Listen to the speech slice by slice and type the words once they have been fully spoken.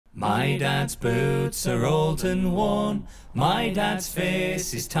My dad's boots are old and worn, my dad's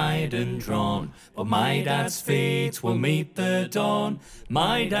face is tired and drawn, but my dad's feet will meet the dawn,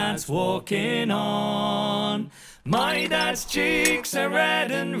 my dad's walking on. My dad's cheeks are red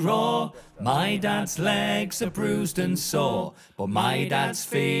and raw, my dad's legs are bruised and sore, but my dad's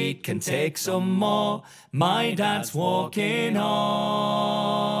feet can take some more, my dad's walking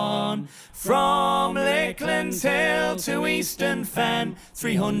on. From Lakeland's Hill to Eastern Fen,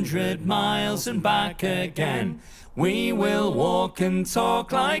 300 miles and back again, we will walk and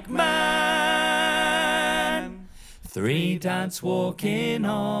talk like men. Three dads walking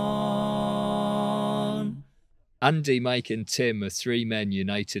on. Andy, Mike and Tim are three men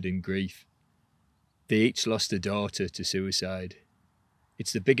united in grief. They each lost a daughter to suicide.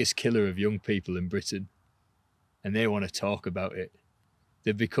 It's the biggest killer of young people in Britain, and they want to talk about it.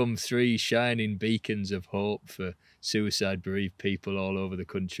 They've become three shining beacons of hope for suicide-bereaved people all over the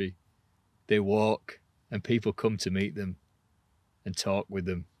country. They walk, and people come to meet them and talk with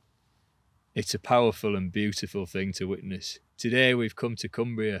them. It's a powerful and beautiful thing to witness. Today we've come to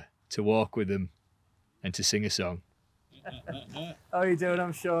Cumbria to walk with them and to sing a song. How are you doing?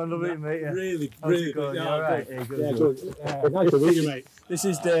 I'm Sean. Lovely to meet you. Really good. Yeah, all right. Yeah, good. Nice to meet you, mate. This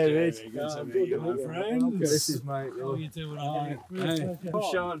is David. Good to meet you, my friend. This is Mike. How are you doing? I'm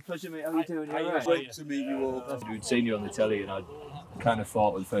Sean. Pleasure to meet you. How are you doing? You all right? Great to meet you all. We'd seen you on the telly, and I kind of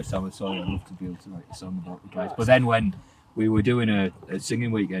thought the first time I saw you, I'd love to be able to write a song about the guys. But then when we were doing a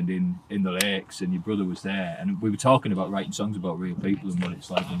singing weekend in the lakes, and your brother was there, and we were talking about writing songs about real people and what it's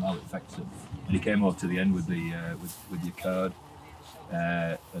like and how it affects them. And he came over to the end with the with your card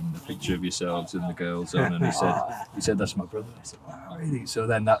and the picture of yourselves and the girls on, and he said that's my brother. I said, wow, really? So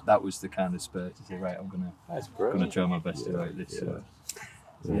then that was the kind of spur to say, right, I'm gonna try my best to write this.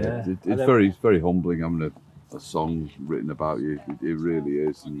 Yeah. It's very humbling having a song written about you. It really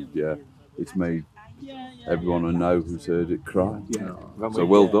is, and yeah, it's made everyone I know who's heard it cry. Yeah. So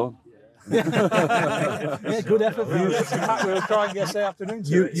well done. Yeah, good effort for you. In fact, we were crying yesterday afternoon.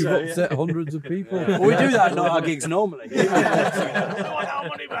 You've upset hundreds of people. Well, we do that at our gigs normally. No,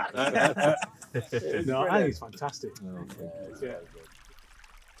 I think it's fantastic. Yeah.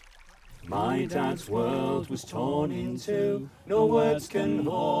 My dad's world was torn in two, no words can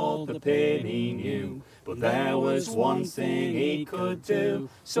hold the pain he knew, but there was one thing he could do,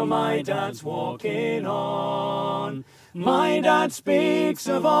 so my dad's walking on. My dad speaks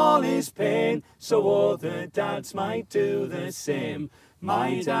of all his pain, so other dads might do the same.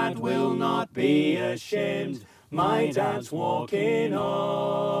 My dad will not be ashamed, my dad's walking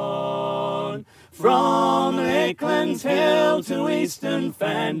on. From Lakeland's Hill to Eastern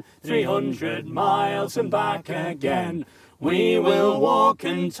Fen, 300 miles and back again, we will walk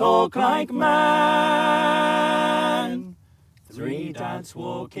and talk like men. Three dads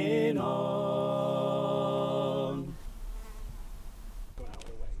walking on.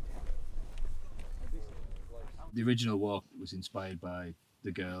 The original walk was inspired by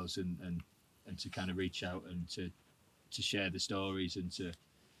the girls and to kind of reach out and to share the stories and to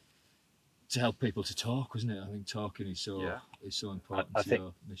help people to talk, wasn't it? I think talking is so important to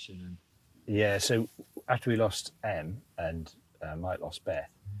your mission. And yeah, so after we lost Em and Mike lost Beth,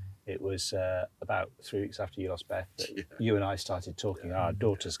 it was about 3 weeks after you lost Beth that you and I started talking. Our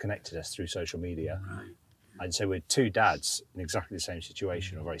daughters connected us through social media. Right. And so we're two dads in exactly the same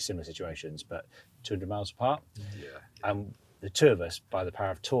situation, or very similar situations, but 200 miles apart. Yeah. And the two of us, by the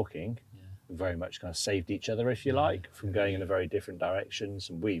power of talking, very much kind of saved each other, if you like, from going in a very different directions.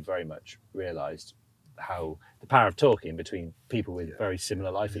 And we very much realised how the power of talking between people with very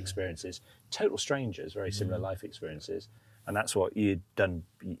similar life experiences, total strangers, very similar life experiences. And that's what you'd done,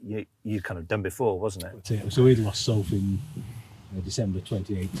 you'd kind of done before, wasn't it? So we'd lost Sophie in December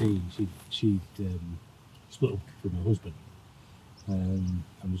 2018. She'd split up from her husband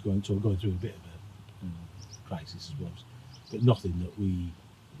and was going through a bit of a crisis as well. But nothing that we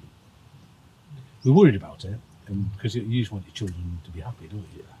worried about her, and because you just want your children to be happy, don't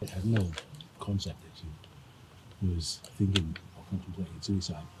you? I had no concept that she was thinking or contemplating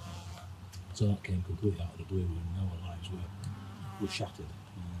suicide. So that came completely out of the blue, and our lives were shattered.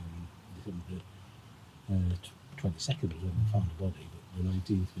 December 22nd was when we found the body, but the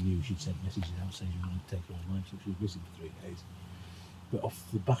 19th we knew she'd sent messages out saying she wanted to take her own life, so she was missing for 3 days. But off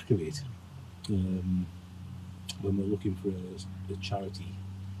the back of it, when we're looking for a charity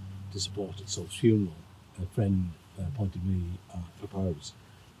to support at Soph's funeral, a friend pointed me at PAPYRUS,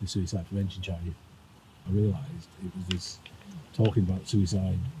 the suicide prevention charity. I realised it was this talking about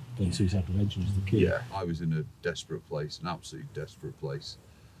suicide and suicide prevention was the key. Yeah, I was in a desperate place, an absolutely desperate place,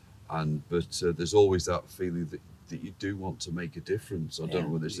 but there's always that feeling that that you do want to make a difference. I don't know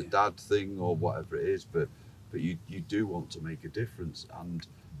whether it's a dad thing or whatever it is, but you do want to make a difference. And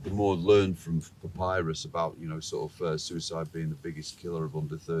the more learned from Papyrus about, you know, sort of suicide being the biggest killer of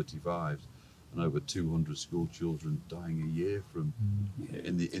under 35s, and over 200 school children dying a year from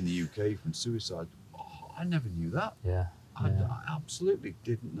in the UK from suicide. Oh, I never knew that. I absolutely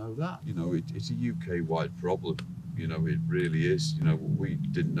didn't know that. You know, it's a UK-wide problem. You know, it really is. You know, we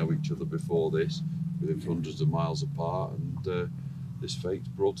didn't know each other before this. We lived hundreds of miles apart, and this fate's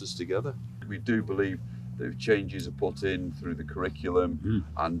brought us together. We do believe that if changes are put in through the curriculum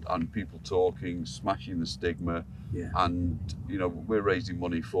and people talking, smashing the stigma, and, you know, we're raising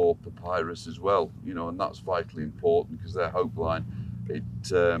money for Papyrus as well, you know, and that's vitally important because their hope line,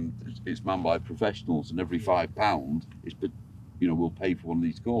 it's manned by professionals, and every £5 is, you know, we'll pay for one of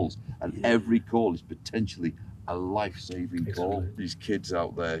these calls, and every call is potentially a life-saving call. These kids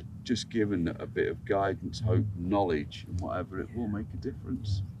out there, just given a bit of guidance, hope, knowledge, and whatever, it will make a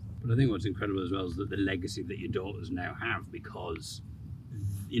difference. But I think what's incredible as well is that the legacy that your daughters now have, because,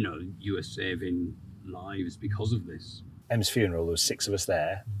 you know, you are saving lives because of this. Em's funeral, there was 6 of us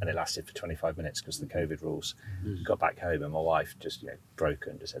there, and it lasted for 25 minutes because of the COVID rules. Got back home, and my wife just, you know,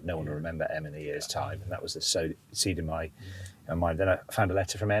 broken, just said, no one will remember Em in a year's time. And that was the seed in my mind. Then I found a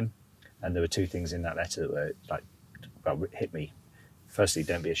letter from Em, and there were 2 things in that letter that were, like, well, hit me. Firstly,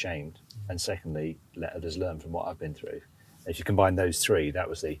 don't be ashamed. And secondly, let others learn from what I've been through. And if you combine those 3, that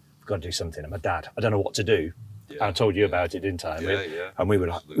was we've got to do something. I'm a dad. I don't know what to do. I told you about it, didn't I? And we were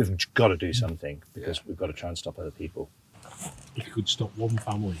like, we've got to do something because we've got to try and stop other people. If you could stop one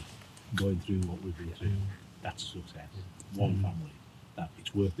family going through what we've been through, that's a success. One family. That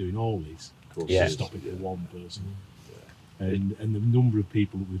it's worth doing always. Stop it for one person. And the number of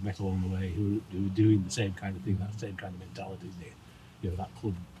people that we've met along the way who are doing the same kind of thing, that same kind of mentality, you know, that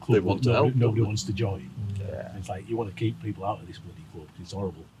club they want to help. Nobody wants to join. It's like you want to keep people out of this bloody club. It's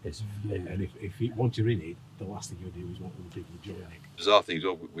horrible. And once you're in it, the last thing you'll do is want other people to join it. Bizarre thing is,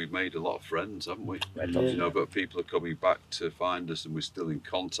 we've made a lot of friends, haven't we? You know, but people are coming back to find us, and we're still in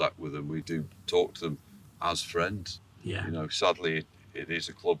contact with them. We do talk to them as friends. You know, sadly, it is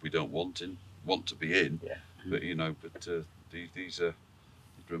a club we don't want to be in. But you know, these are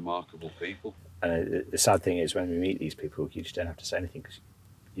remarkable people. And the sad thing is, when we meet these people, you just don't have to say anything because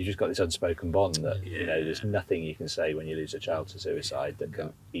you just got this unspoken bond that you know, there's nothing you can say when you lose a child to suicide that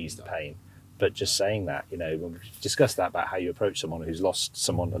can ease the pain. But just saying that, you know, when we've discussed that about how you approach someone who's lost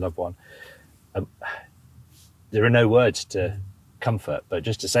someone, a loved one, there are no words to comfort, but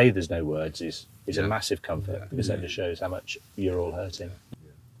just to say there's no words is a massive comfort because that just shows how much you're all hurting.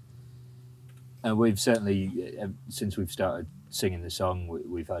 And we've certainly, since we've started singing the song,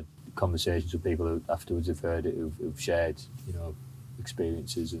 we've had conversations with people who afterwards have heard it, who've shared, you know,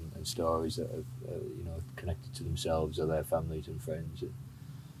 experiences and stories that have, you know, connected to themselves or their families and friends.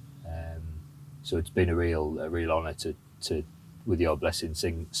 So it's been a real honour to, with your blessing,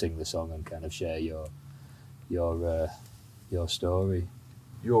 sing the song and kind of share your story.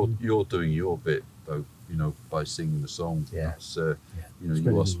 You're doing your bit though, you know, by singing the song. That's, you know,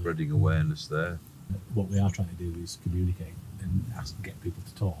 you are spreading awareness there. What we are trying to do is communicate and get people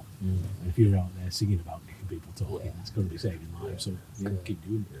to talk. And if you're out there singing about getting people talking, it's going to be saving lives. So keep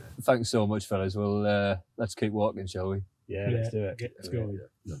doing it. Thanks so much, fellas. Well, let's keep walking, shall we? Let's do it. Let's go.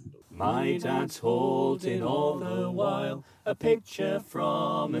 My dad's holding all the while a picture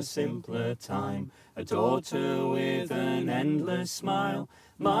from a simpler time, a daughter with an endless smile.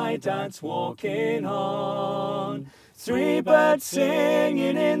 My dad's walking on, 3 birds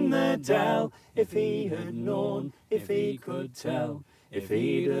singing in the dell. If he had known, if he could tell, if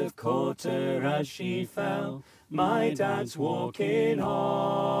he'd have caught her as she fell. My dad's walking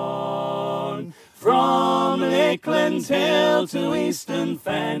on. From Lakeland Hill to Eastern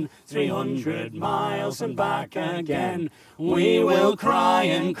Fen, 300 miles and back again. We will cry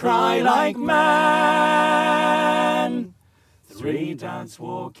and cry like men. 3 dads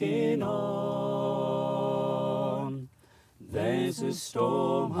walking on. There's a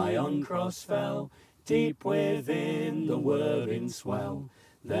storm high on Crossfell, deep within the whirring swell.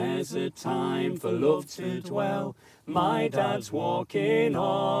 There's a time for love to dwell. My dad's walking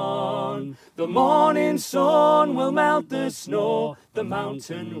on. The morning sun will melt the snow, the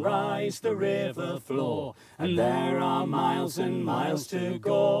mountain rise, the river flow, and there are miles and miles to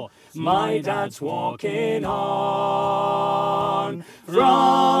go. My dad's walking on.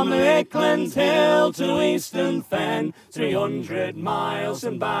 From Lakeland Hill to Eastern Fen, 300 miles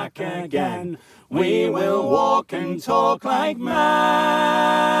and back again. We will walk and talk like men.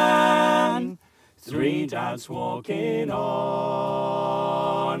 3 dads walking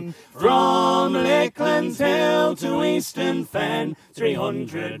on. again. From Lakeland Hill to Eastern Fen,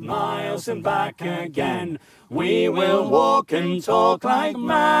 300 miles and back again. We will walk and talk like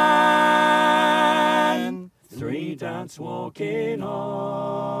man. Three dads walking on.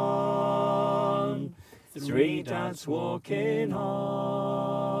 Three dads walking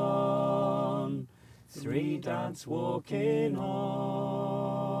on. Three dads walking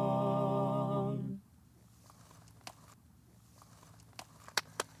on.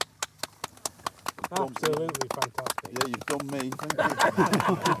 Absolutely fantastic. Yeah, you've done me. Thank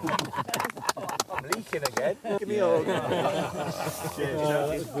I'm leaking again. Give me all. That's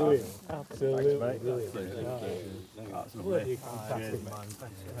brilliant. Absolutely brilliant. Bloody fantastic, man.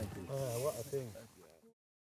 What a thing.